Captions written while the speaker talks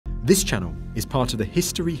This channel is part of the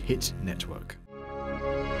History Hit network.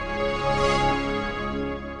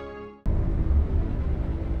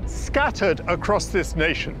 Scattered across this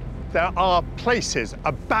nation, there are places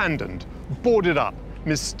abandoned, boarded up,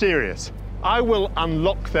 mysterious. I will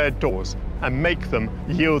unlock their doors and make them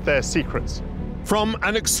yield their secrets. From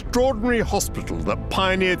an extraordinary hospital that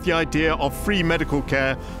pioneered the idea of free medical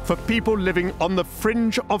care for people living on the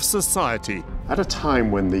fringe of society, at a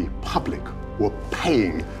time when the public were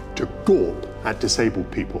paying to gawp at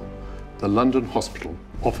disabled people, the London hospital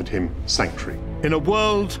offered him sanctuary. In a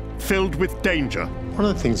world filled with danger, one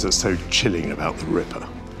of the things that's so chilling about the Ripper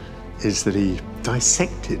is that he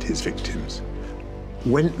dissected his victims,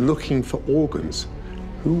 went looking for organs.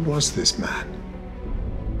 Who was this man?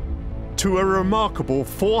 To a remarkable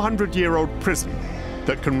 400-year-old prison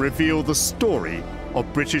that can reveal the story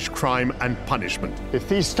of British crime and punishment. If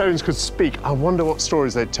these stones could speak, I wonder what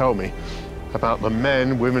stories they'd tell me about the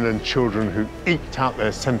men, women and children who eked out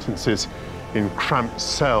their sentences in cramped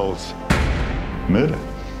cells. Murder.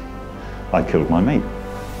 I killed my mate.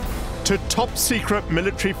 To top-secret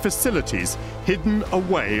military facilities hidden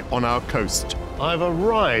away on our coast. I've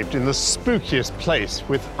arrived in the spookiest place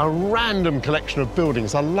with a random collection of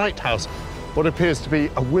buildings, a lighthouse, what appears to be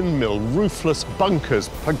a windmill, roofless bunkers,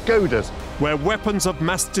 pagodas, where weapons of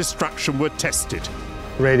mass destruction were tested.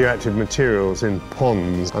 Radioactive materials in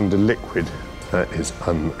ponds under liquid. That is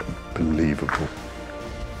unbelievable.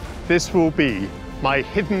 This will be my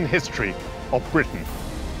hidden history of Britain.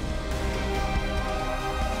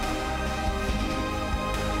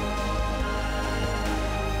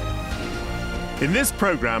 In this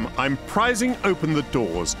programme, I'm prizing open the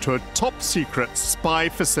doors to a top-secret spy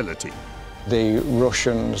facility. The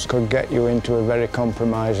Russians could get you into a very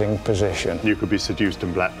compromising position. You could be seduced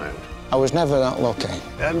and blackmailed. I was never that lucky.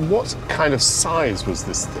 And what kind of size was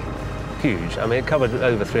this thing? Huge. I mean, it covered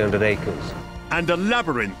over 300 acres. And a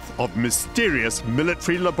labyrinth of mysterious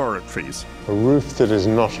military laboratories. A roof that is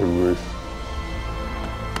not a roof.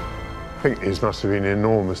 I think these must have been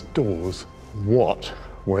enormous doors. What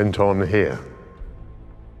went on here?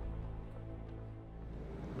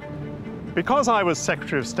 Because I was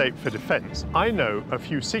Secretary of State for Defence, I know a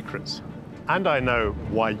few secrets. And I know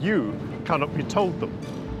why you cannot be told them.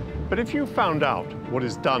 But if you found out what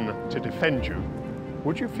is done to defend you,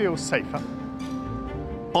 would you feel safer?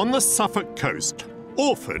 On the Suffolk coast,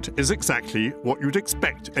 Orford is exactly what you'd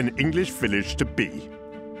expect an English village to be.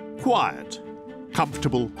 Quiet,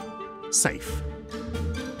 comfortable, safe.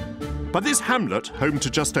 But this hamlet, home to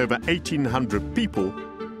just over 1,800 people,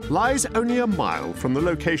 lies only a mile from the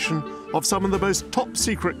location of some of the most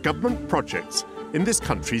top-secret government projects in this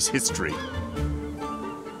country's history.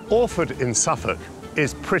 Orford in Suffolk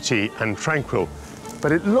is pretty and tranquil,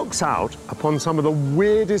 but it looks out upon some of the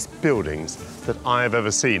weirdest buildings that I have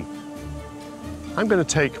ever seen. I'm going to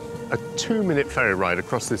take a 2-minute ferry ride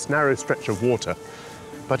across this narrow stretch of water,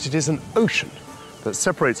 but it is an ocean that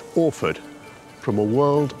separates Orford from a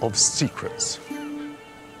world of secrets.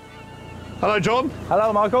 Hello, John.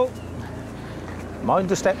 Hello, Michael. Mind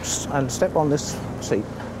the steps and step on this seat.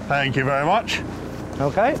 Thank you very much.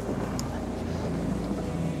 OK.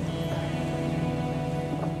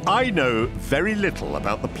 I know very little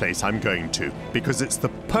about the place I'm going to because it's the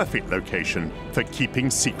perfect location for keeping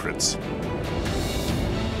secrets.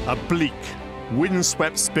 A bleak,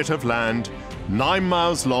 windswept spit of land, 9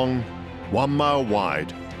 miles long, 1 mile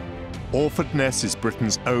wide. Orford Ness is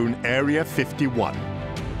Britain's own Area 51.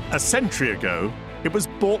 A century ago, it was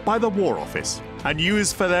bought by the War Office and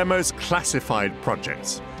used for their most classified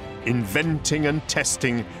projects, inventing and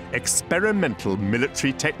testing experimental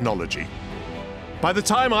military technology. By the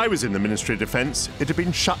time I was in the Ministry of Defence, it had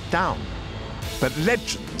been shut down. But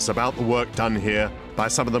legends about the work done here by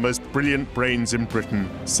some of the most brilliant brains in Britain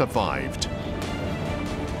survived.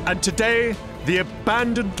 And today, the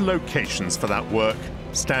abandoned locations for that work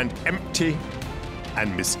stand empty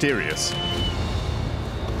and mysterious.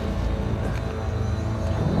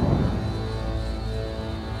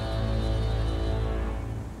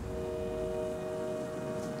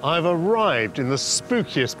 I've arrived in the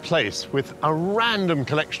spookiest place with a random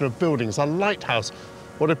collection of buildings, a lighthouse,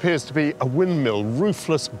 what appears to be a windmill,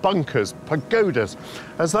 roofless bunkers, pagodas,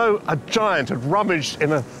 as though a giant had rummaged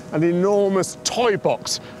in an enormous toy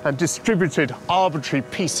box and distributed arbitrary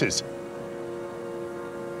pieces.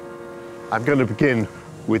 I'm going to begin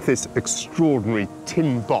with this extraordinary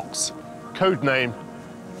tin box, codename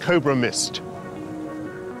Cobra Mist.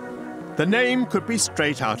 The name could be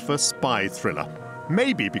straight out of a spy thriller.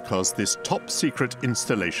 Maybe because this top-secret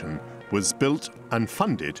installation was built and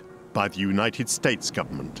funded by the United States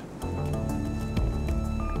government.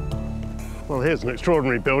 Well, here's an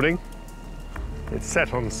extraordinary building. It's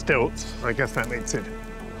set on stilts. I guess that makes it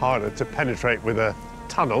harder to penetrate with a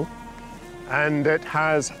tunnel. And it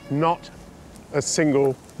has not a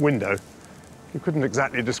single window. You couldn't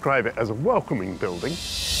exactly describe it as a welcoming building.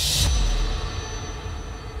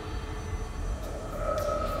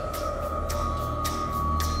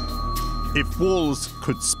 If walls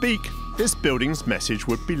could speak, this building's message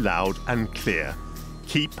would be loud and clear.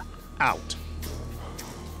 Keep out.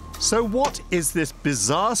 So what is this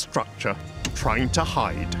bizarre structure trying to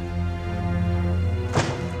hide?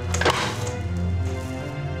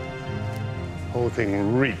 The whole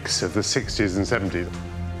thing reeks of the 60s and 70s.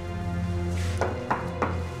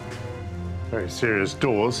 Very serious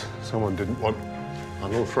doors. Someone didn't want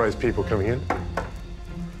unauthorized people coming in.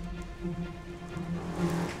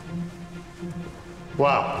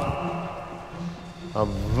 Wow. A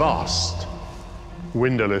vast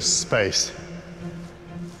windowless space.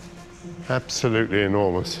 Absolutely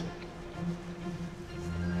enormous.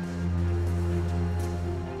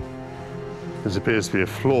 This appears to be a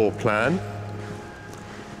floor plan.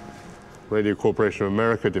 Radio Corporation of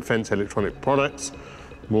America, Defense Electronic Products,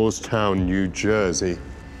 Moorestown, New Jersey,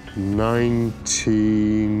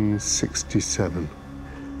 1967.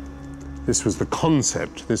 This was the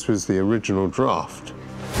concept, this was the original draft.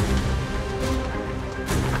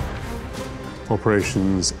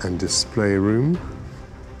 Operations and display room,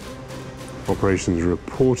 operations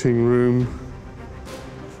reporting room,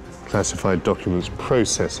 classified documents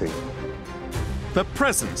processing. The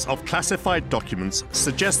presence of classified documents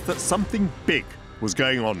suggests that something big was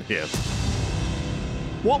going on here.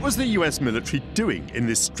 What was the US military doing in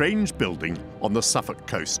this strange building on the Suffolk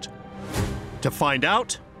coast? To find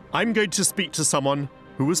out, I'm going to speak to someone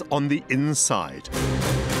who was on the inside.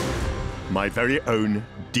 My very own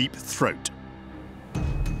Deep Throat.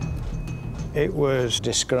 It was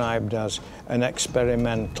described as an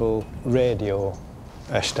experimental radio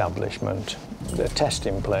establishment, a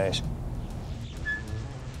testing place.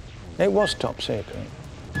 It was top secret.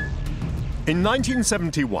 In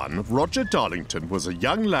 1971, Roger Darlington was a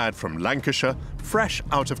young lad from Lancashire, fresh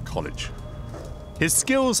out of college. His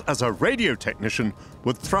skills as a radio technician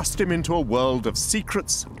would thrust him into a world of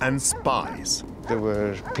secrets and spies. There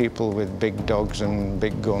were people with big dogs and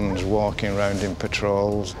big guns walking around in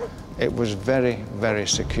patrols. It was very, very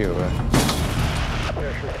secure.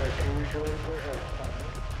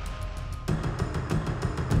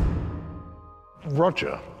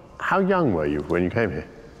 Roger, how young were you when you came here?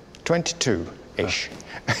 22-ish,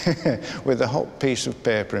 with a hot piece of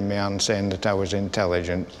paper in my hand saying that I was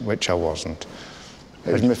intelligent, which I wasn't.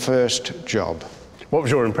 It was my first job. What was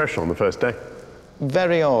your impression on the first day?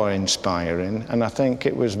 Very awe-inspiring, and I think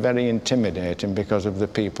it was very intimidating because of the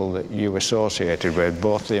people that you associated with,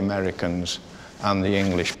 both the Americans and the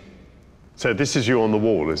English. So this is you on the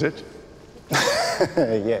wall, is it?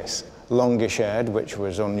 Yes. Longish haired, which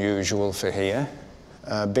was unusual for here.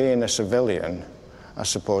 Being a civilian, I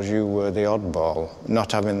suppose you were the oddball,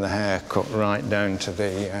 not having the hair cut right down to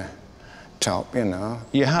the top, you know.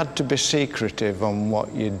 You had to be secretive on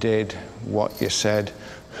what you did, what you said,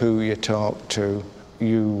 who you talked to.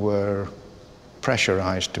 You were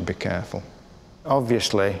pressurized to be careful.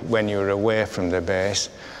 Obviously, when you were away from the base,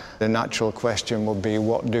 the natural question would be,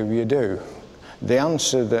 what do you do? The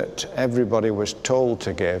answer that everybody was told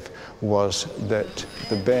to give was that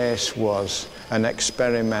the base was an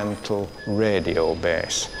experimental radio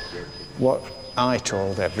base. What I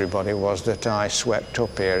told everybody was that I swept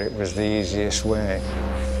up here. It was the easiest way.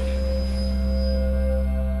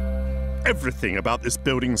 Everything about this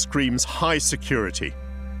building screams high security.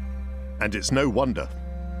 And it's no wonder.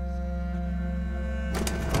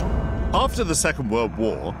 After the Second World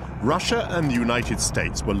War, Russia and the United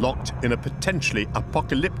States were locked in a potentially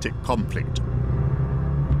apocalyptic conflict.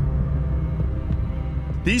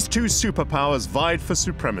 These two superpowers vied for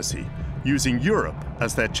supremacy, using Europe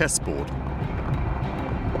as their chessboard.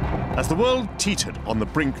 As the world teetered on the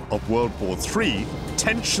brink of World War III,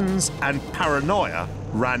 tensions and paranoia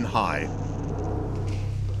ran high.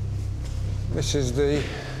 This is the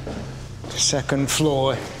second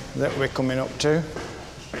floor that we're coming up to.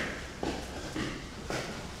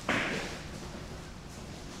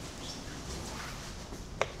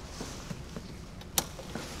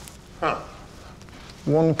 Huh.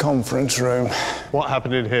 One conference room. What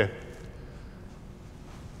happened in here?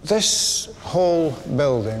 This whole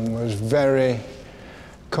building was very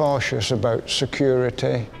cautious about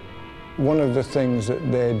security. One of the things that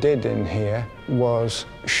they did in here was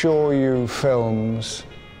show you films,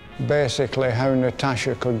 basically how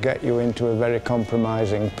Natasha could get you into a very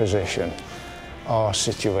compromising position or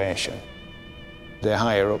situation. The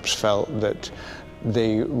higher-ups felt that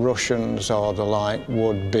the Russians or the like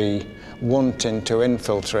would be wanting to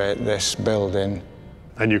infiltrate this building.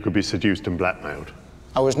 And you could be seduced and blackmailed?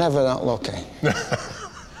 I was never that lucky.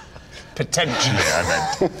 Potentially,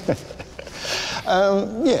 I meant.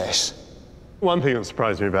 Yes. One thing that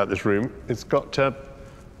surprised me about this room, it's got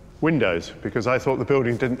windows, because I thought the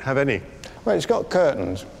building didn't have any. Well, it's got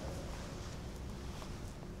curtains.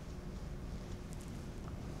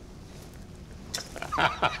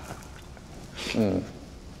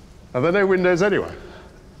 Are there no windows anyway?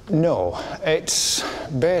 No, it's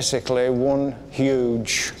basically one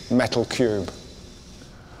huge metal cube.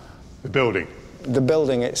 The building? The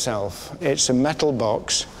building itself, it's a metal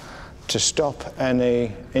box to stop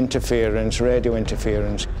any interference, radio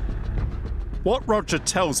interference. What Roger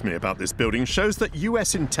tells me about this building shows that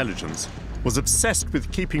US intelligence was obsessed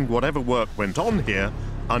with keeping whatever work went on here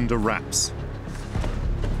under wraps.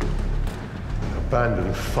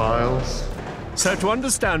 Abandoned files. So to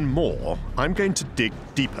understand more, I'm going to dig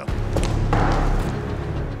deeper.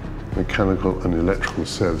 Mechanical and electrical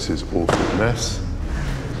services, Orford Ness.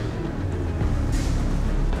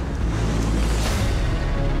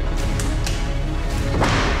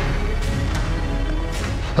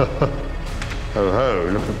 Oh,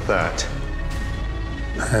 look at that.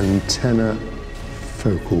 Antenna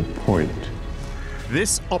focal point.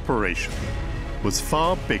 This operation was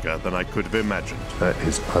far bigger than I could have imagined. That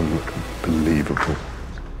is unbelievable.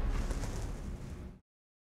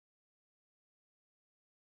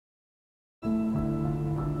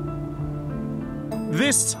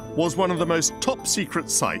 This was one of the most top-secret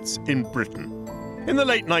sites in Britain. In the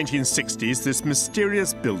late 1960s, this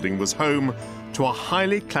mysterious building was home to a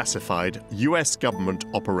highly classified US government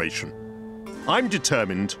operation. I'm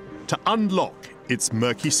determined to unlock its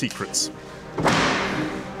murky secrets.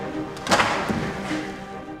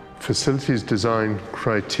 Facilities Design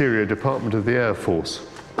Criteria, Department of the Air Force.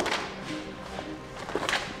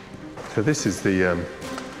 So this is the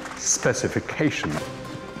specification.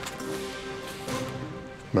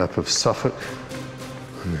 Map of Suffolk.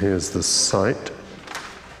 And here's the site.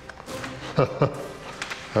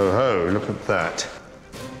 Oh, look at that.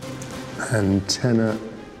 Antenna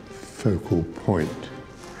focal point.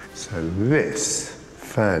 So this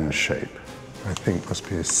fan shape, I think, must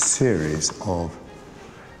be a series of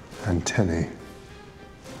antennae.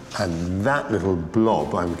 And that little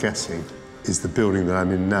blob, I'm guessing, is the building that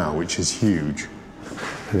I'm in now, which is huge.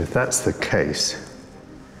 And if that's the case,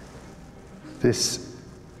 this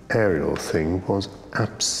aerial thing was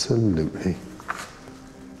absolutely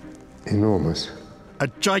enormous. A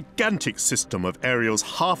gigantic system of aerials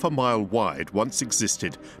half a mile wide once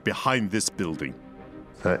existed behind this building.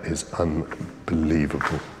 That is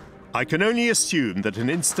unbelievable. I can only assume that an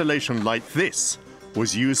installation like this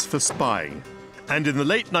was used for spying. And in the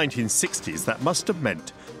late 1960s, that must have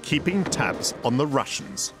meant keeping tabs on the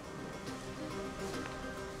Russians.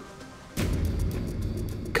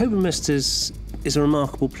 Ness is a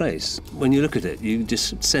remarkable place. When you look at it, you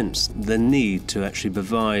just sense the need to actually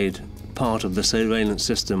provide part of the surveillance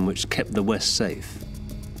system which kept the West safe.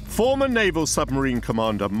 Former Naval Submarine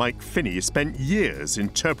Commander Mike Finney spent years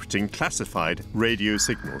interpreting classified radio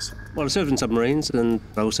signals. Well, I served in submarines, and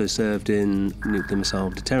I also served in nuclear missile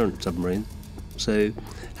deterrent submarine, so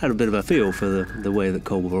had a bit of a feel for the way that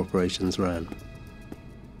Cold War operations ran.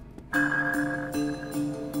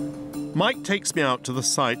 Mike takes me out to the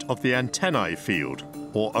site of the antennae field,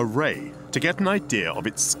 or array, to get an idea of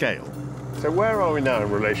its scale. So where are we now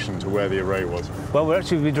in relation to where the array was? Well, we'll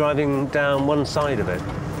actually be driving down one side of it.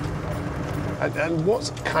 And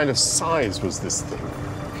what kind of size was this thing?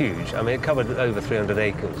 Huge. I mean, it covered over 300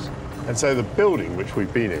 acres. And so the building which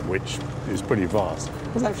we've been in, which is pretty vast,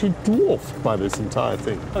 was actually dwarfed by this entire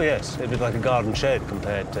thing. Oh, yes. It was like a garden shed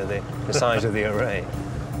compared to the size of the array.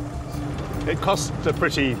 It cost a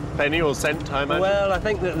pretty penny or cent, I imagine? Well, I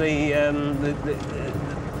think that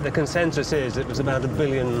the consensus is it was about $1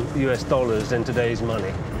 billion US in today's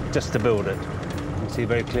money just to build it. You can see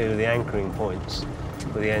very clearly the anchoring points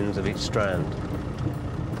with the ends of each strand.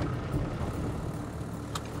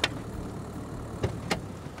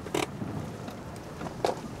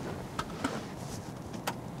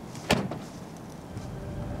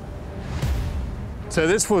 So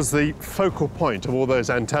this was the focal point of all those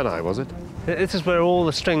antennae, was it? This is where all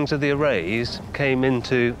the strings of the arrays came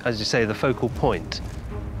into, as you say, the focal point.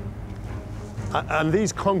 And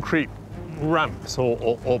these concrete ramps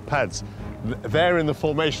or pads, they're in the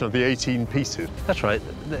formation of the 18 pieces. That's right.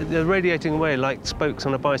 They're radiating away like spokes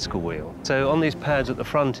on a bicycle wheel. So on these pads at the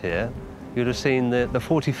front here, you'd have seen the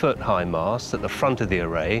 40-foot high mast at the front of the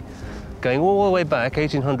array, going all the way back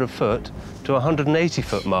 1,800 foot to a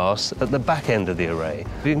 180-foot mast at the back end of the array.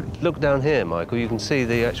 If you look down here, Michael, you can see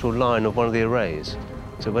the actual line of one of the arrays.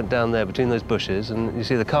 So it went down there between those bushes, and you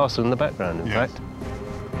see the castle in the background, in fact.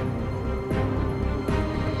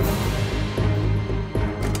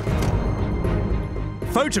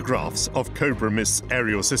 Photographs of Cobra Mist's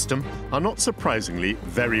aerial system are not surprisingly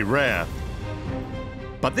very rare.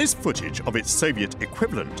 But this footage of its Soviet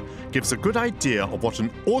equivalent gives a good idea of what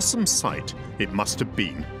an awesome sight it must have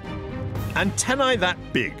been. Antennae that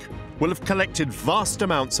big will have collected vast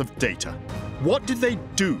amounts of data. What did they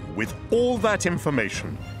do with all that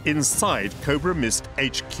information inside Cobra Mist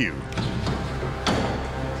HQ?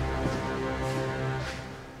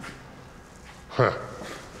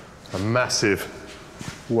 A massive,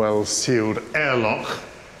 well-sealed airlock.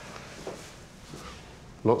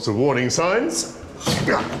 Lots of warning signs.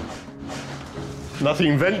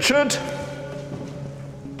 Nothing ventured.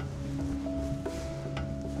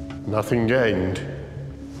 Nothing gained.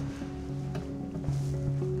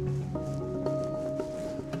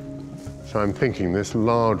 So I'm thinking this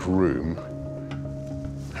large room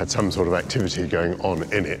had some sort of activity going on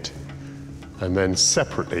in it. And then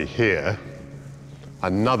separately here,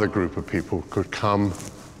 another group of people could come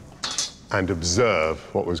and observe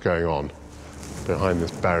what was going on behind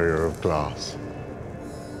this barrier of glass.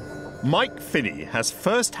 Mike Finney has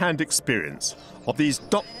first-hand experience of these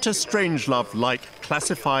Dr. Strangelove-like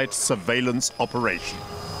classified surveillance operations.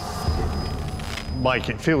 Mike,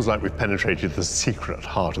 it feels like we've penetrated the secret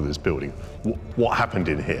heart of this building. What happened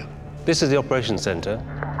in here? This is the operations centre.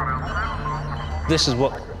 This is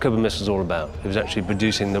what Cobra Mist was all about. It was actually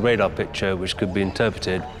producing the radar picture which could be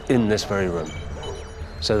interpreted in this very room.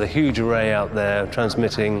 So the huge array out there,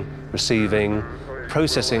 transmitting, receiving,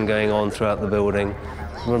 processing going on throughout the building.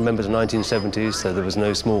 Remember the 1970s, so there was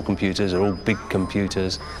no small computers, they're all big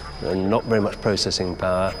computers, and not very much processing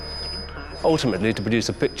power. Ultimately, to produce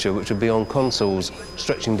a picture which would be on consoles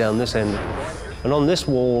stretching down this end. And on this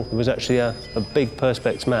wall, there was actually a big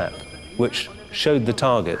perspex map, which showed the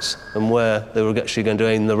targets and where they were actually going to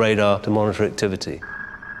aim the radar to monitor activity.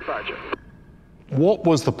 What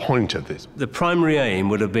was the point of this? The primary aim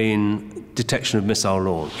would have been detection of missile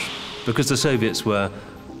launch, because the Soviets were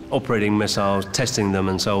operating missiles, testing them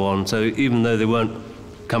and so on, so even though they weren't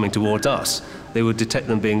coming towards us, they would detect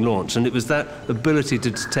them being launched. And it was that ability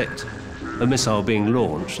to detect a missile being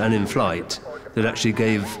launched and in flight that actually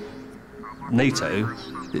gave NATO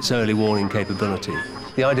its early warning capability.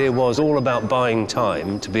 The idea was all about buying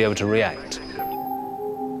time to be able to react.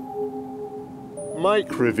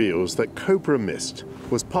 Mike reveals that Cobra Mist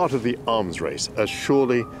was part of the arms race as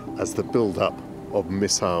surely as the build-up of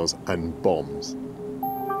missiles and bombs.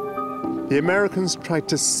 The Americans tried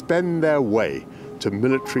to spend their way to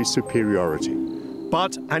military superiority.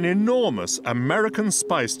 But an enormous American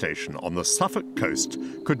spy station on the Suffolk coast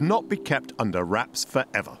could not be kept under wraps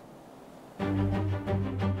forever.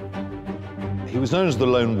 He was known as the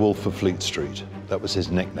Lone Wolf of Fleet Street. That was his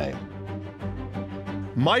nickname.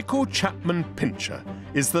 Michael Chapman Pincher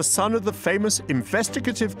is the son of the famous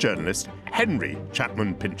investigative journalist Henry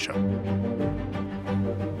Chapman Pincher.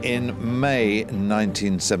 In May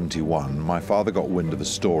 1971, my father got wind of a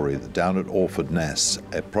story that down at Orford Ness,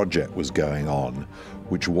 a project was going on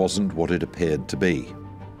which wasn't what it appeared to be.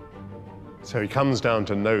 So he comes down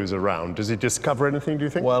to nose around. Does he discover anything, do you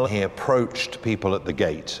think? Well, he approached people at the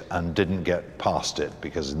gate and didn't get past it,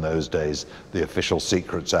 because in those days, the Official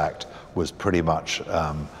Secrets Act was pretty much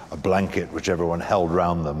a blanket which everyone held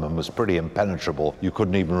round them and was pretty impenetrable. You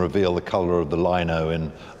couldn't even reveal the colour of the lino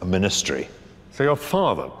in a ministry. So your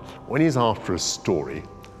father, when he's after a story,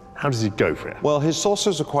 how does he go for it? Well, his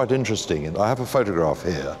sources are quite interesting. I have a photograph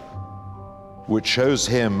here which shows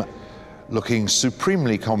him looking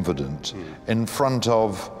supremely confident in front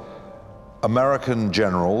of American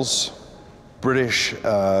generals, British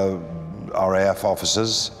RAF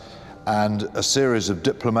officers, and a series of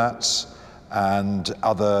diplomats and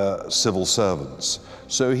other civil servants.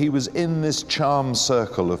 So he was in this charmed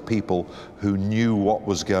circle of people who knew what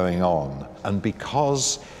was going on. And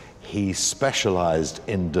because he specialized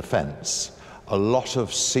in defense, a lot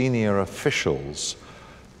of senior officials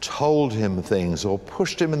told him things or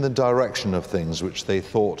pushed him in the direction of things which they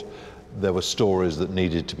thought there were stories that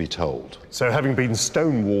needed to be told. So having been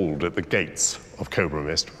stonewalled at the gates of Cobra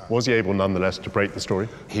Mist, was he able nonetheless to break the story?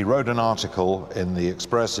 He wrote an article in the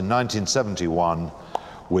Express in 1971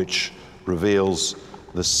 which reveals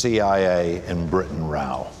the CIA in Britain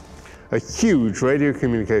row. A huge radio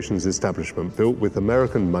communications establishment built with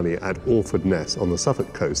American money at Orford Ness on the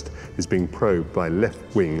Suffolk coast is being probed by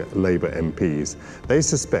left-wing Labour MPs. They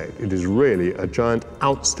suspect it is really a giant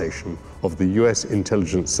outstation of the US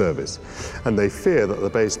intelligence service, and they fear that the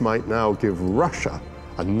base might now give Russia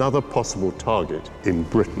another possible target in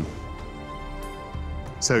Britain.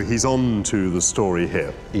 So he's on to the story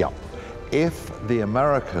here. Yeah. If the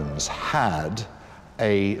Americans had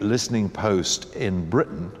a listening post in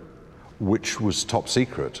Britain, which was top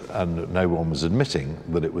secret and no one was admitting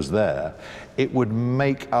that it was there, it would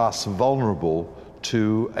make us vulnerable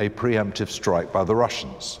to a preemptive strike by the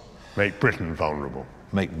Russians. Make Britain vulnerable.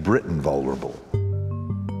 Make Britain vulnerable.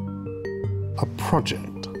 A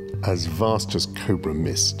project as vast as Cobra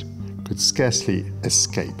Mist could scarcely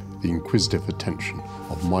escape the inquisitive attention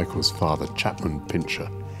of Michael's father, Chapman Pincher.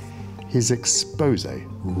 His expose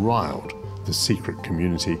riled the secret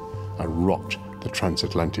community and rocked the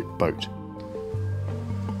transatlantic boat.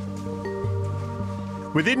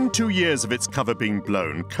 Within 2 years of its cover being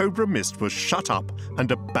blown, Cobra Mist was shut up and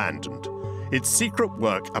abandoned, its secret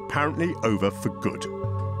work apparently over for good.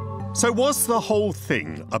 So was the whole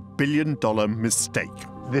thing a billion-dollar mistake?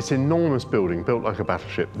 This enormous building, built like a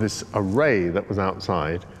battleship, this array that was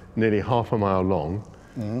outside, nearly half a mile long,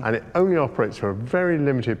 and it only operates for a very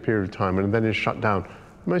limited period of time and then is shut down.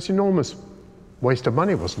 The most enormous waste of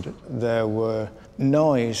money, wasn't it? There were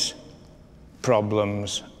noise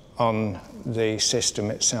problems on the system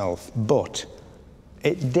itself, but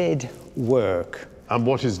it did work. And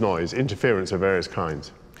what is noise? Interference of various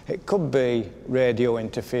kinds. It could be radio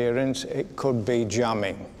interference, it could be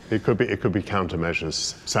jamming. It could be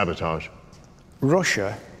countermeasures, sabotage.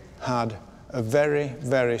 Russia had a very,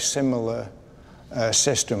 very similar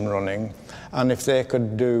system running, and if they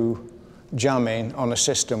could do jamming on a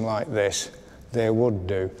system like this, they would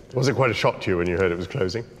do. Was it quite a shock to you when you heard it was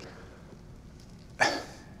closing?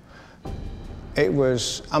 It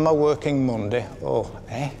was, am I working Monday? Oh,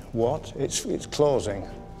 what? It's closing.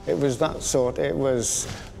 It was that sort, it was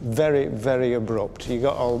very, very abrupt. You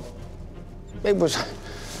got all, it was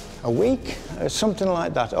a week, something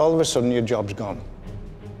like that. All of a sudden your job's gone.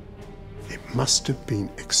 It must have been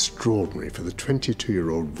extraordinary for the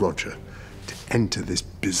 22-year-old Roger to enter this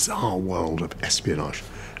bizarre world of espionage.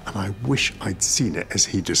 And I wish I'd seen it as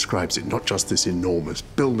he describes it, not just this enormous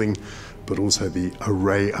building, but also the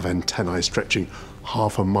array of antennae stretching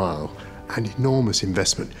half a mile, an enormous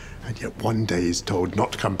investment. And yet one day he's told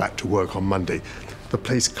not to come back to work on Monday. The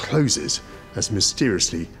place closes as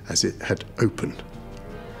mysteriously as it had opened.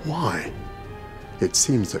 Why? It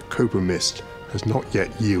seems that Cobra Mist has not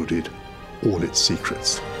yet yielded all its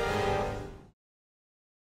secrets.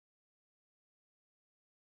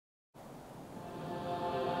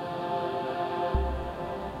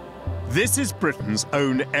 This is Britain's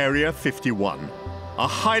own Area 51, a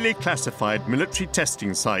highly classified military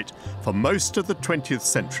testing site for most of the 20th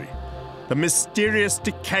century. The mysterious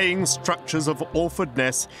decaying structures of Orford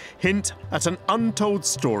Ness hint at an untold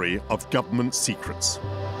story of government secrets.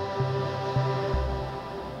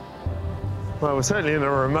 Well, we're certainly in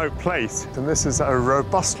a remote place, and this is a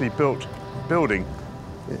robustly built building,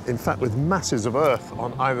 in fact with masses of earth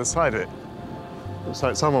on either side of it. Looks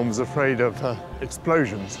like someone was afraid of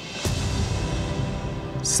explosions.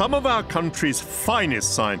 Some of our country's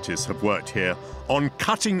finest scientists have worked here on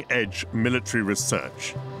cutting-edge military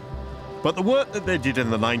research. But the work that they did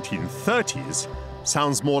in the 1930s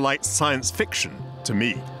sounds more like science fiction to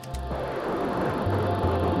me.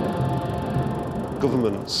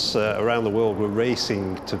 Governments around the world were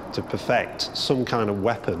racing to perfect some kind of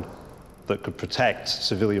weapon that could protect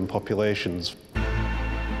civilian populations.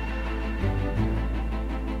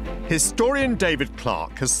 Historian David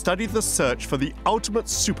Clarke has studied the search for the ultimate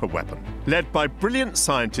superweapon, led by brilliant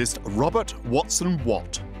scientist Robert Watson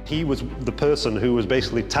Watt. He was the person who was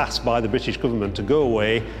basically tasked by the British government to go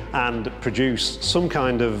away and produce some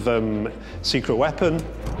kind of secret weapon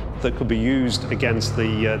that could be used against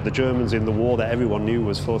the Germans in the war that everyone knew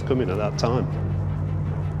was forthcoming at that time.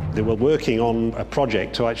 They were working on a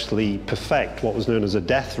project to actually perfect what was known as a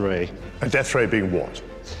death ray. A death ray being what?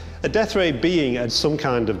 A death ray being some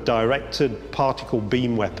kind of directed particle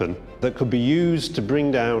beam weapon that could be used to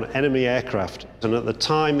bring down enemy aircraft. And at the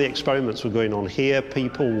time the experiments were going on here,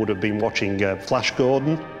 people would have been watching Flash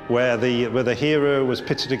Gordon, where the hero was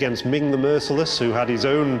pitted against Ming the Merciless, who had his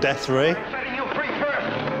own death ray. Setting you free first.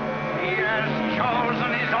 He has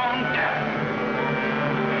chosen his own death.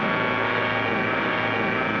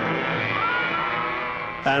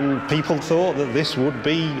 And people thought that this would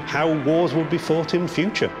be how wars would be fought in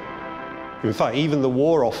future. In fact, even the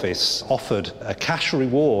War Office offered a cash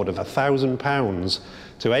reward of £1,000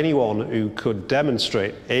 to anyone who could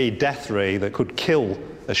demonstrate a death ray that could kill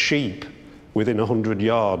a sheep within 100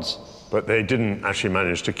 yards. But they didn't actually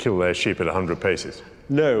manage to kill their sheep at 100 paces?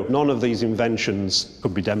 No, none of these inventions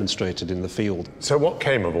could be demonstrated in the field. So what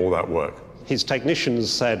came of all that work? His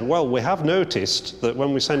technicians said, well, we have noticed that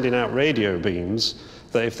when we're sending out radio beams,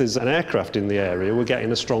 that if there's an aircraft in the area, we're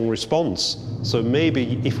getting a strong response. So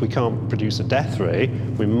maybe if we can't produce a death ray,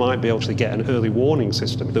 we might be able to get an early warning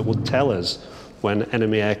system that would tell us when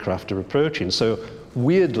enemy aircraft are approaching. So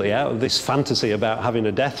weirdly, out of this fantasy about having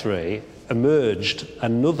a death ray, emerged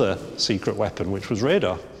another secret weapon, which was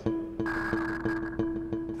radar.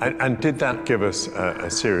 And did that give us a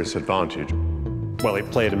serious advantage? Well, it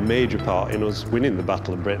played a major part in us winning the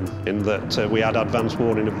Battle of Britain, in that we had advance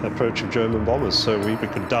warning of approach of German bombers, so we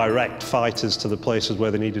could direct fighters to the places where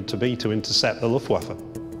they needed to be to intercept the Luftwaffe.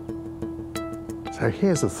 So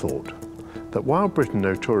here's a thought, that while Britain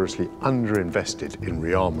notoriously underinvested in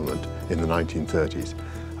rearmament in the 1930s,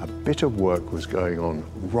 a bit of work was going on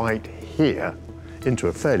right here into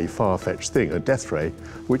a fairly far-fetched thing, a death ray,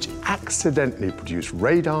 which accidentally produced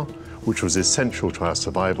radar, which was essential to our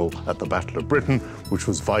survival at the Battle of Britain, which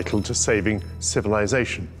was vital to saving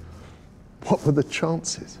civilization. What were the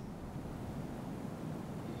chances?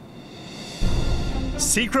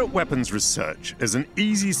 Secret weapons research is an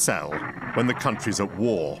easy sell when the country's at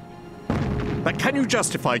war. But can you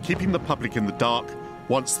justify keeping the public in the dark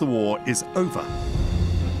once the war is over?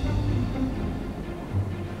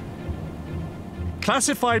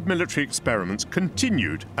 Classified military experiments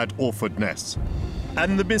continued at Orford Ness,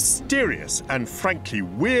 and the mysterious and frankly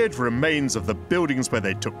weird remains of the buildings where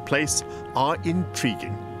they took place are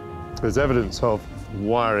intriguing. There's evidence of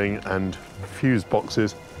wiring and fuse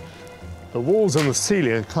boxes. The walls and the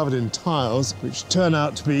ceiling are covered in tiles, which turn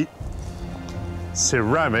out to be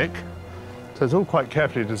ceramic, so it's all quite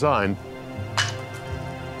carefully designed.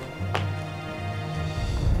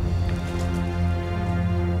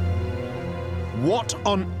 What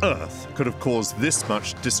on earth could have caused this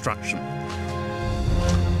much destruction?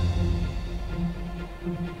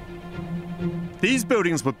 These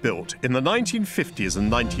buildings were built in the 1950s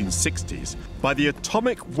and 1960s by the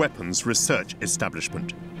Atomic Weapons Research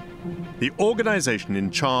Establishment, the organization in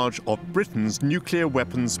charge of Britain's nuclear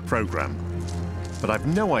weapons program. But I've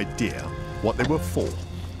no idea what they were for.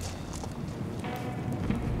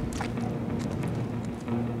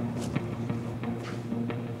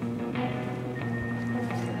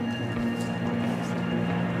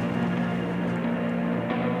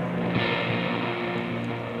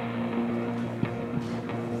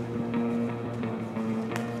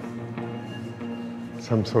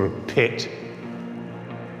 Some sort of pit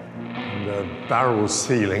and a barrel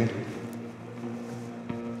ceiling.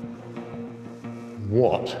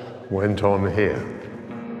 What went on here?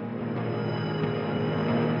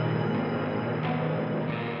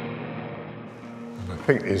 I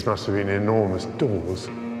think these must have been enormous doors.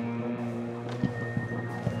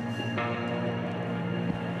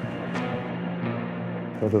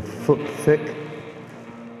 About a foot thick,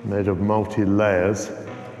 made of multi-layers.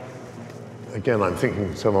 Again, I'm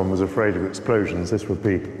thinking someone was afraid of explosions. This would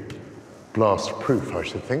be blast-proof, I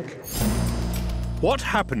should think. What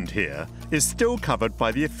happened here is still covered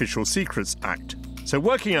by the Official Secrets Act, so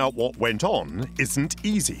working out what went on isn't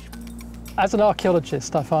easy. As an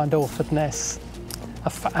archaeologist, I find Orford Ness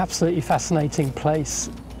an absolutely fascinating place.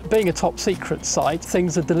 Being a top-secret site,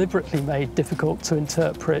 things are deliberately made difficult to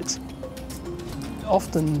interpret.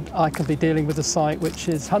 Often I can be dealing with a site which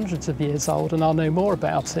is hundreds of years old and I'll know more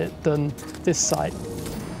about it than this site.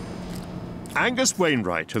 Angus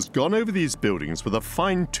Wainwright has gone over these buildings with a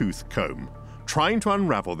fine-tooth comb, trying to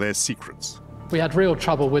unravel their secrets. We had real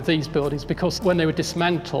trouble with these buildings because when they were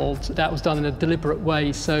dismantled, that was done in a deliberate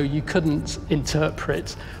way, so you couldn't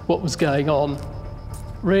interpret what was going on.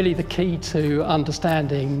 Really, the key to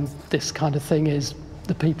understanding this kind of thing is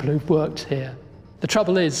the people who've worked here. The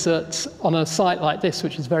trouble is that on a site like this,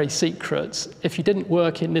 which is very secret, if you didn't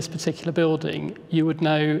work in this particular building, you would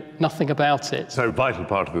know nothing about it. So a vital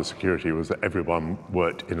part of the security was that everyone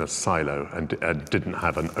worked in a silo and didn't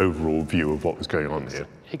have an overall view of what was going on here.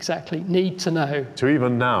 Exactly, need to know. So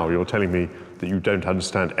even now, you're telling me that you don't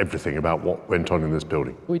understand everything about what went on in this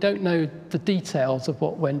building? We don't know the details of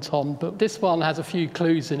what went on, but this one has a few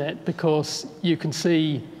clues in it because you can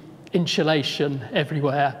see insulation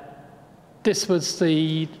everywhere. This was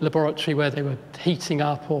the laboratory where they were heating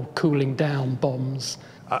up or cooling down bombs.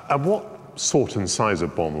 And what sort and size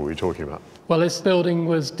of bomb are we talking about? Well, this building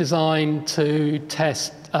was designed to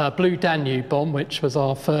test a Blue Danube bomb, which was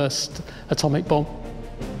our first atomic bomb.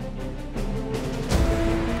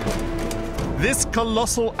 This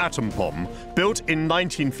colossal atom bomb, built in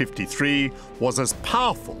 1953, was as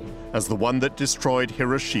powerful as the one that destroyed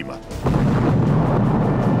Hiroshima.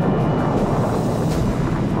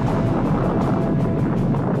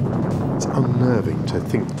 It's unnerving to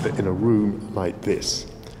think that in a room like this,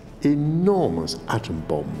 enormous atom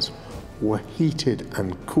bombs were heated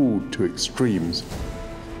and cooled to extremes,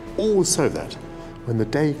 all so that when the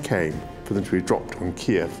day came for them to be dropped on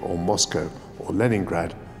Kiev or Moscow or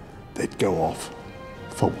Leningrad, they'd go off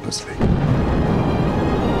faultlessly.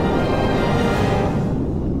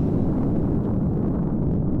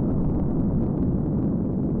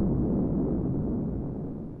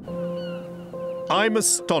 I'm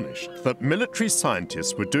astonished that military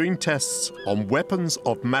scientists were doing tests on weapons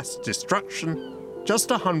of mass destruction just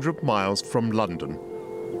 100 miles from London.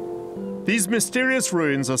 These mysterious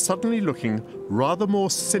ruins are suddenly looking rather more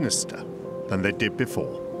sinister than they did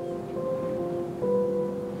before.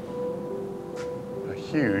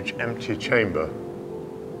 A huge empty chamber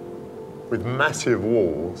with massive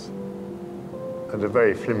walls and a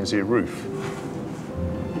very flimsy roof,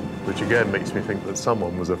 which again makes me think that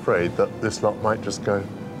someone was afraid that this lot might just go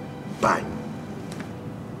bang.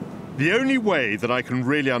 The only way that I can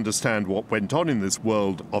really understand what went on in this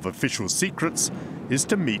world of official secrets is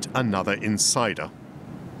to meet another insider.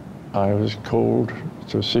 I was called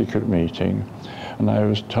to a secret meeting, and I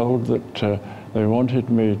was told that they wanted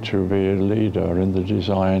me to be a leader in the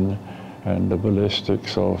design and the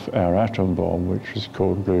ballistics of our atom bomb, which was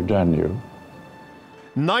called Blue Danube.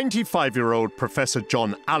 95-year-old Professor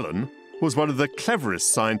John Allen was one of the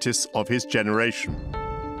cleverest scientists of his generation.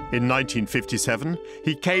 In 1957,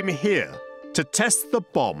 he came here to test the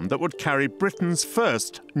bomb that would carry Britain's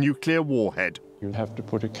first nuclear warhead. You have to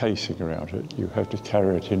put a casing around it. You have to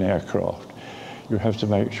carry it in aircraft. You have to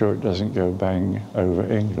make sure it doesn't go bang over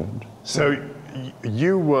England. So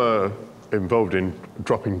you were involved in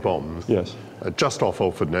dropping bombs, yes, just off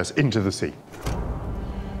Orford Ness into the sea.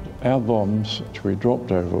 Our bombs, which we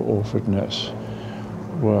dropped over Orford Ness,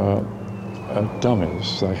 were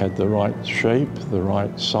dummies. They had the right shape, the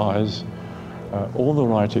right size, all the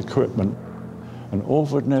right equipment. And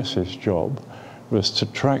Orford Ness's job was to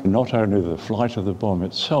track not only the flight of the bomb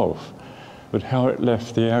itself, but how it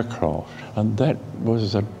left the aircraft. And that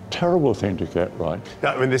was a terrible thing to get right.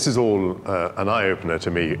 Yeah, I mean, this is all an eye-opener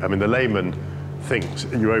to me. I mean, the layman thinks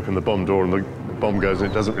you open the bomb door and the bomb goes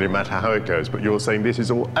and it doesn't really matter how it goes, but you're saying this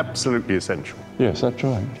is all absolutely essential. Yes, that's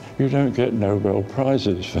right. You don't get Nobel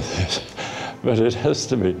Prizes for this, but it has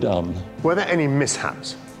to be done. Were there any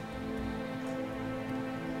mishaps?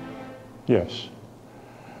 Yes.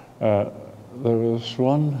 There was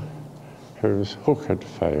one whose hook had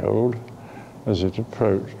failed as it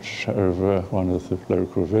approached over one of the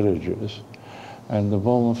local villages, and the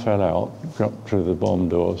bomb fell out, got through the bomb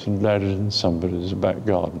doors and landed in somebody's back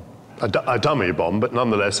garden. A dummy bomb, but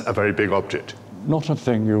nonetheless a very big object. Not a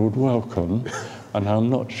thing you would welcome, and I'm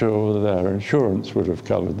not sure whether their insurance would have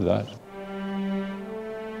covered that.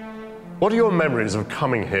 What are your memories of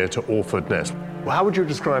coming here to Orford Ness? How would you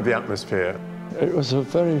describe the atmosphere? It was a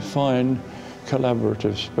very fine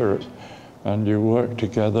collaborative spirit, and you work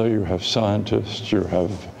together. You have scientists, you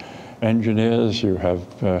have engineers, you have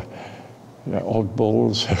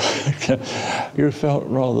oddballs. You felt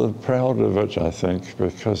rather proud of it, I think,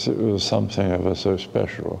 because it was something ever so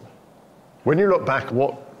special. When you look back,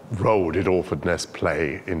 what role did Orford Ness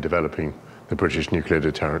play in developing the British nuclear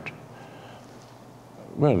deterrent?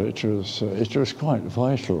 Well, it was quite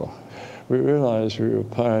vital. We realised we were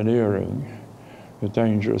pioneering the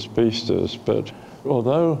dangerous beasters, but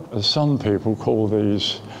although some people call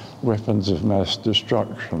these weapons of mass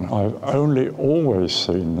destruction, I've only always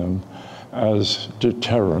seen them as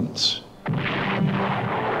deterrents.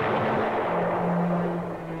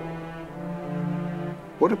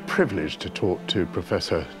 What a privilege to talk to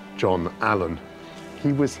Professor John Allen.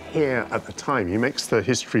 He was here at the time. He makes the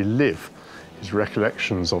history live. His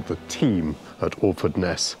recollections of the team at Orford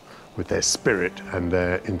Ness, with their spirit and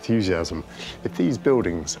their enthusiasm. If these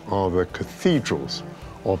buildings are the cathedrals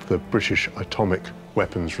of the British Atomic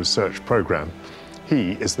Weapons Research Programme,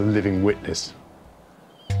 he is the living witness.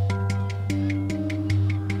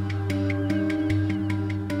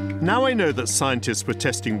 Now I know that scientists were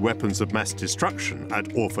testing weapons of mass destruction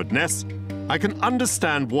at Orford Ness, I can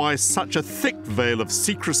understand why such a thick veil of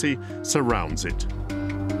secrecy surrounds it.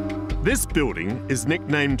 This building is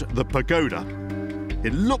nicknamed the Pagoda.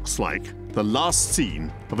 It looks like the last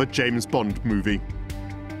scene of a James Bond movie.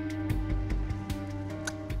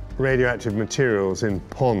 Radioactive materials in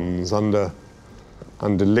ponds under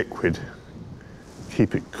liquid.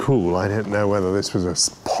 Keep it cool. I don't know whether this was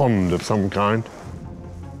a pond of some kind.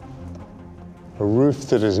 A roof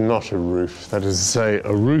that is not a roof. That is to say,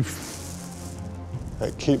 a roof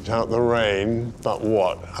that keeps out the rain, but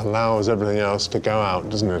what? Allows everything else to go out,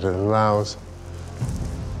 doesn't it? It allows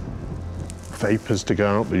vapours to go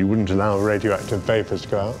out, but you wouldn't allow radioactive vapours to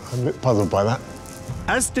go out. I'm a bit puzzled by that.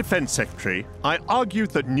 As Defence Secretary, I argued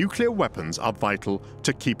that nuclear weapons are vital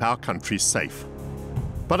to keep our country safe.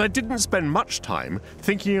 But I didn't spend much time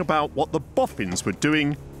thinking about what the boffins were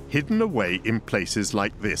doing hidden away in places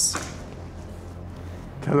like this.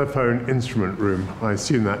 Telephone instrument room. I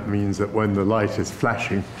assume that means that when the light is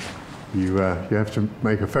flashing, you have to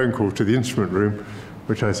make a phone call to the instrument room,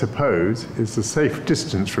 which I suppose is a safe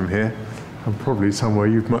distance from here and probably somewhere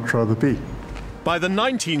you'd much rather be. By the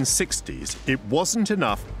 1960s, it wasn't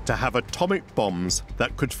enough to have atomic bombs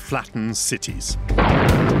that could flatten cities.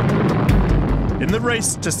 In the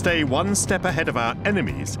race to stay one step ahead of our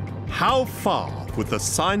enemies, how far would the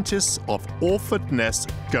scientists of Orford Ness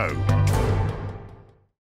go?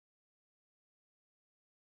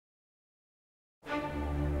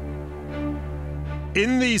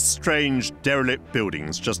 In these strange, derelict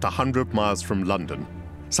buildings just 100 miles from London,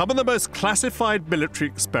 some of the most classified military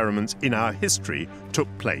experiments in our history took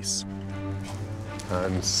place.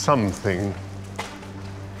 And something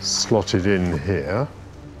slotted in here.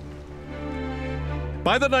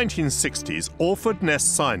 By the 1960s, Orford Ness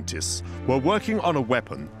scientists were working on a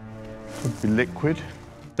weapon Could be liquid.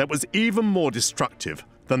 that was even more destructive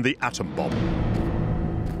than the atom bomb.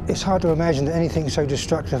 It's hard to imagine anything so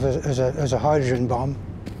destructive as a hydrogen bomb.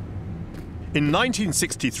 In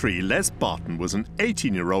 1963, Les Barton was an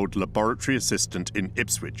 18-year-old laboratory assistant in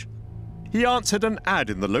Ipswich. He answered an ad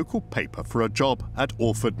in the local paper for a job at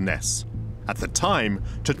Orford Ness. At the time,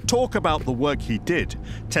 to talk about the work he did,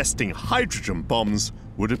 testing hydrogen bombs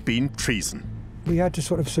would have been treason. We had to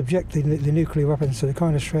sort of subject the nuclear weapons to the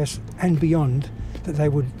kind of stress and beyond that they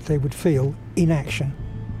would feel in action.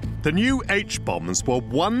 The new H-bombs were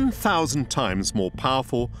 1,000 times more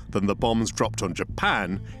powerful than the bombs dropped on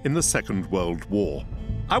Japan in the Second World War.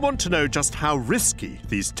 I want to know just how risky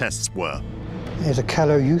these tests were. There's a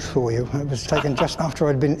callow youth for you. It was taken just after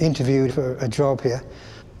I'd been interviewed for a job here.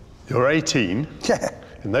 You're 18. Yeah.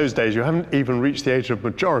 In those days, you haven't even reached the age of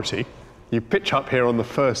majority. You pitch up here on the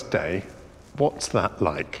first day. What's that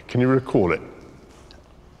like? Can you recall it?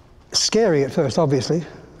 Scary at first, obviously.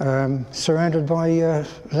 Surrounded by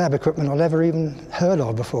lab equipment I've never even heard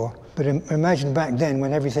of before. But imagine back then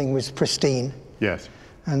when everything was pristine. Yes.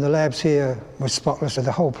 And the labs here were spotless, and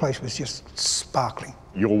the whole place was just sparkling.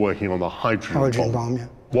 You're working on the hydrogen bomb, yeah.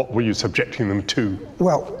 What were you subjecting them to?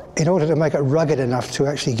 Well, in order to make it rugged enough to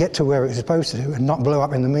actually get to where it was supposed to do and not blow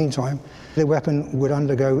up in the meantime, the weapon would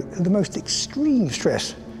undergo the most extreme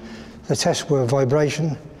stress. The tests were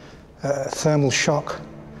vibration, thermal shock,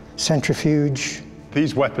 centrifuge.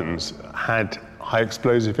 These weapons had high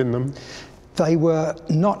explosive in them? They were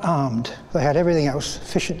not armed. They had everything else.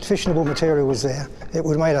 Fissionable material was there. It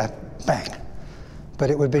would have made a bang, but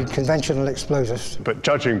it would be conventional explosives. But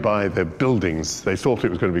judging by the buildings, they thought it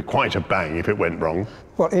was going to be quite a bang if it went wrong.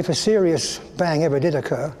 Well, if a serious bang ever did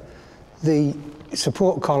occur, the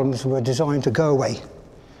support columns were designed to go away,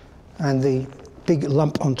 and the big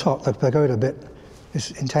lump on top, the pagoda bit,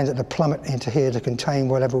 is intended to plummet into here to contain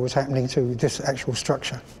whatever was happening to this actual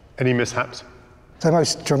structure. Any mishaps? The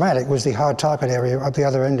most dramatic was the hard target area at the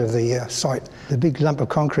other end of the site, the big lump of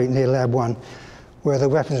concrete near Lab 1, where the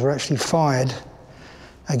weapons were actually fired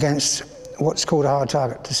against what's called a hard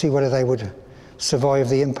target to see whether they would survive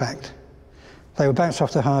the impact. They would bounce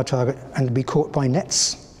off the hard target and be caught by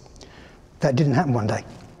nets. That didn't happen one day.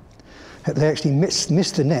 They actually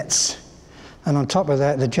missed the nets. And on top of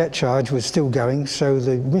that, the jet charge was still going, so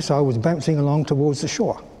the missile was bouncing along towards the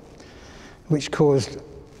shore, which caused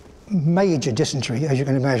major dysentery, as you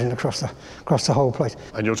can imagine, across the whole place.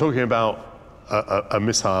 And you're talking about a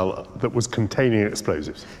missile that was containing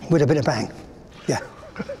explosives? With a bit of bang, yeah.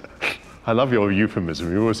 I love your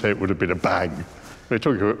euphemism. You always say it would have been a bang. We're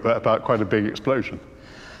talking about quite a big explosion.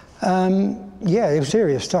 Yeah, it was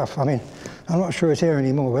serious stuff. I mean, I'm not sure it's here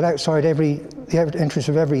anymore, but outside the entrance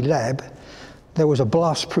of every lab, there was a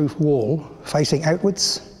blast-proof wall facing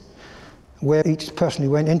outwards, where each person who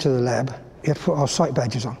went into the lab, you had to put our sight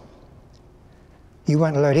badges on. You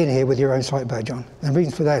weren't allowed in here with your own sight badge on. And the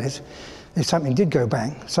reason for that is, if something did go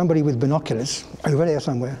bang, somebody with binoculars, over there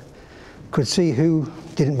somewhere, could see who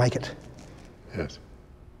didn't make it. Yes.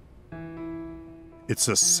 It's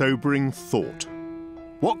a sobering thought.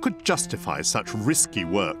 What could justify such risky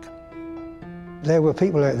work? There were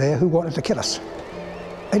people out there who wanted to kill us.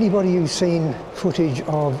 Anybody who's seen footage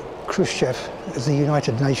of Khrushchev at the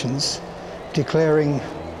United Nations declaring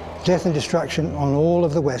death and destruction on all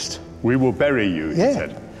of the West We will bury you, he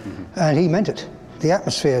said. And he meant it. The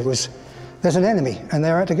atmosphere was, there's an enemy and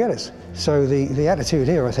they're out to get us. So the attitude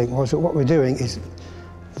here, I think, was that what we're doing is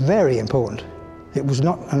very important. It was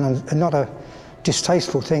not a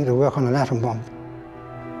distasteful thing to work on an atom bomb.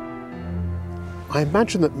 I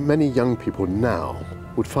imagine that many young people now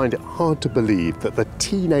would find it hard to believe that the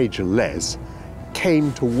teenager Les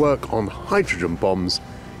came to work on hydrogen bombs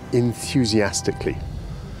enthusiastically.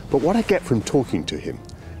 But what I get from talking to him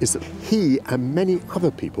is that he and many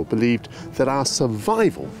other people believed that our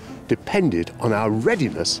survival depended on our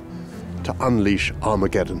readiness to unleash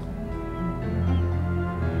Armageddon.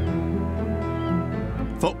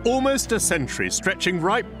 For almost a century, stretching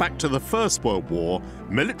right back to the First World War,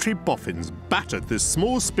 military boffins battered this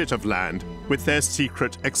small spit of land with their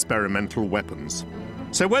secret experimental weapons.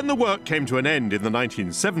 So when the work came to an end in the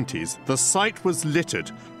 1970s, the site was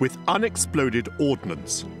littered with unexploded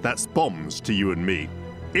ordnance. That's bombs to you and me.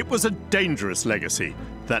 It was a dangerous legacy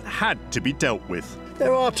that had to be dealt with.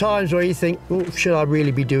 There are times where you think, well, should I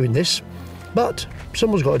really be doing this? But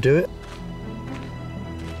someone's got to do it.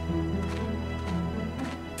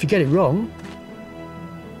 If you get it wrong,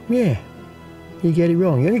 yeah, you get it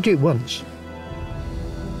wrong. You only do it once.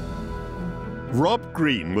 Rob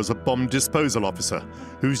Green was a bomb disposal officer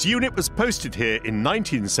whose unit was posted here in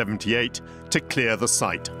 1978 to clear the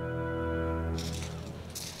site.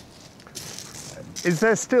 Is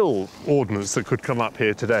there still ordnance that could come up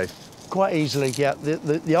here today? Quite easily, yeah.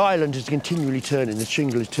 The island is continually turning, the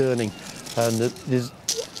shingle is turning, and there's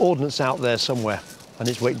ordnance out there somewhere, and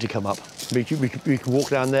it's waiting to come up. We can walk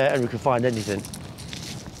down there and we can find anything.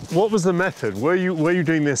 What was the method? Were you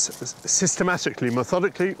doing this systematically,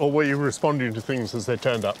 methodically, or were you responding to things as they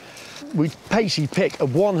turned up? We basically pick a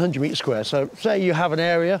 100-metre square. So say you have an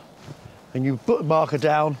area and you put a marker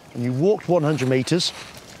down and you walked 100 metres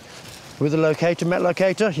with a locator, met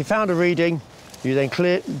locator, you found a reading, you then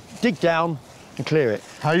dig down and clear it.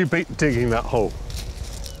 How are you digging that hole?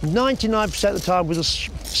 99% of the time with a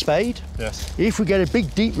spade. Yes. If we get a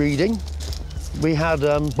big deep reading, we had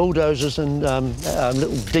bulldozers and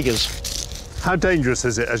little diggers. How dangerous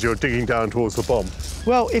is it as you're digging down towards the bomb?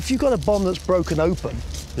 Well, if you've got a bomb that's broken open,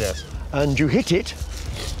 yes, and you hit it,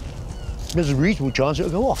 there's a reasonable chance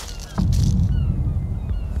it'll go off.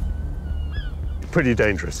 Pretty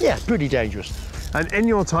dangerous. Yeah, pretty dangerous. And in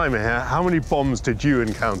your time here, how many bombs did you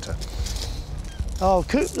encounter? Oh,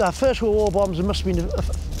 our First World War bombs, there must have been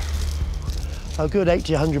a good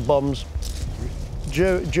 80, 100 bombs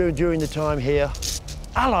during the time here.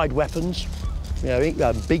 Allied weapons, you know,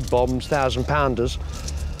 big bombs, 1,000-pounders.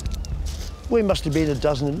 We must have been a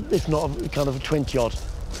dozen, if not kind of 20-odd.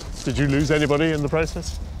 Did you lose anybody in the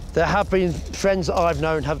process? There have been friends that I've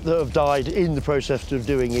known that have died in the process of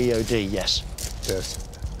doing EOD, yes. Yes.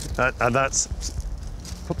 And that's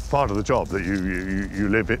part of the job, that you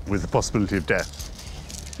live it with the possibility of death.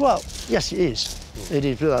 Well, yes, it is. It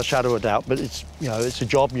is without a shadow of a doubt, but it's, you know, it's a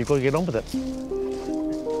job and you've got to get on with it.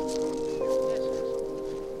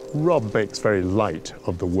 Rob makes very light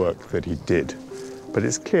of the work that he did, but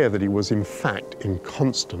it's clear that he was in fact in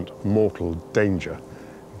constant mortal danger,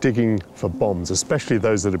 digging for bombs, especially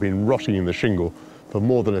those that have been rotting in the shingle for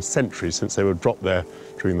more than a century since they were dropped there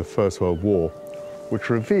during the First World War, which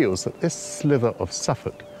reveals that this sliver of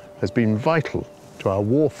Suffolk has been vital to our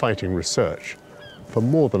war-fighting research for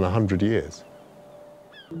more than 100 years.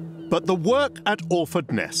 But the work at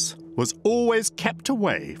Orford Ness was always kept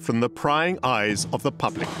away from the prying eyes of the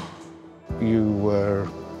public. You were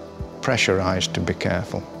pressurised to be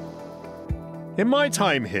careful. In my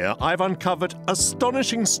time here, I've uncovered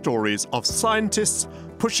astonishing stories of scientists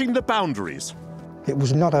pushing the boundaries. It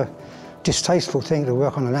was not a distasteful thing to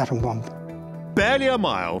work on an atom bomb. Barely a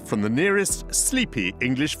mile from the nearest sleepy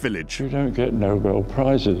English village. You don't get Nobel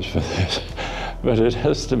Prizes for this, but it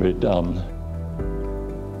has to be done.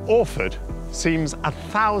 Orford seems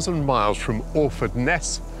 1,000 miles from Orford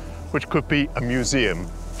Ness, which could be a museum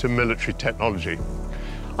to military technology.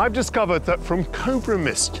 I've discovered that from Cobra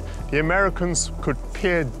Mist, the Americans could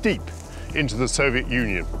peer deep into the Soviet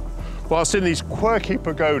Union. Whilst in these quirky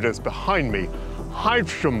pagodas behind me,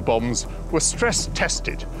 hydrogen bombs were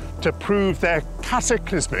stress-tested to prove their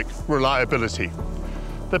cataclysmic reliability.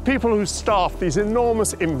 The people who staffed these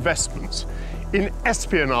enormous investments in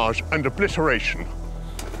espionage and obliteration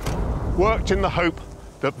worked in the hope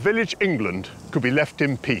that village England could be left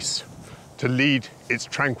in peace to lead its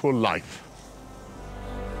tranquil life.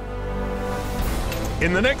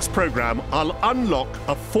 In the next programme, I'll unlock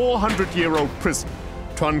a 400-year-old prison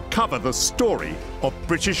to uncover the story of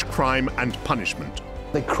British crime and punishment.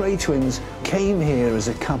 The Cray twins came here as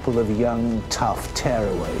a couple of young, tough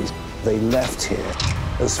tearaways. they left here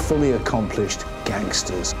as fully accomplished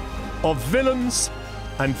gangsters. Of villains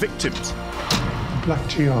and victims. The Black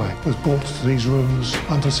GI was brought to these rooms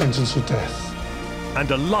under sentence of death. And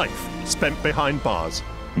a life spent behind bars.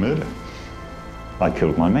 Murder. I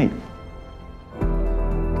killed my mate.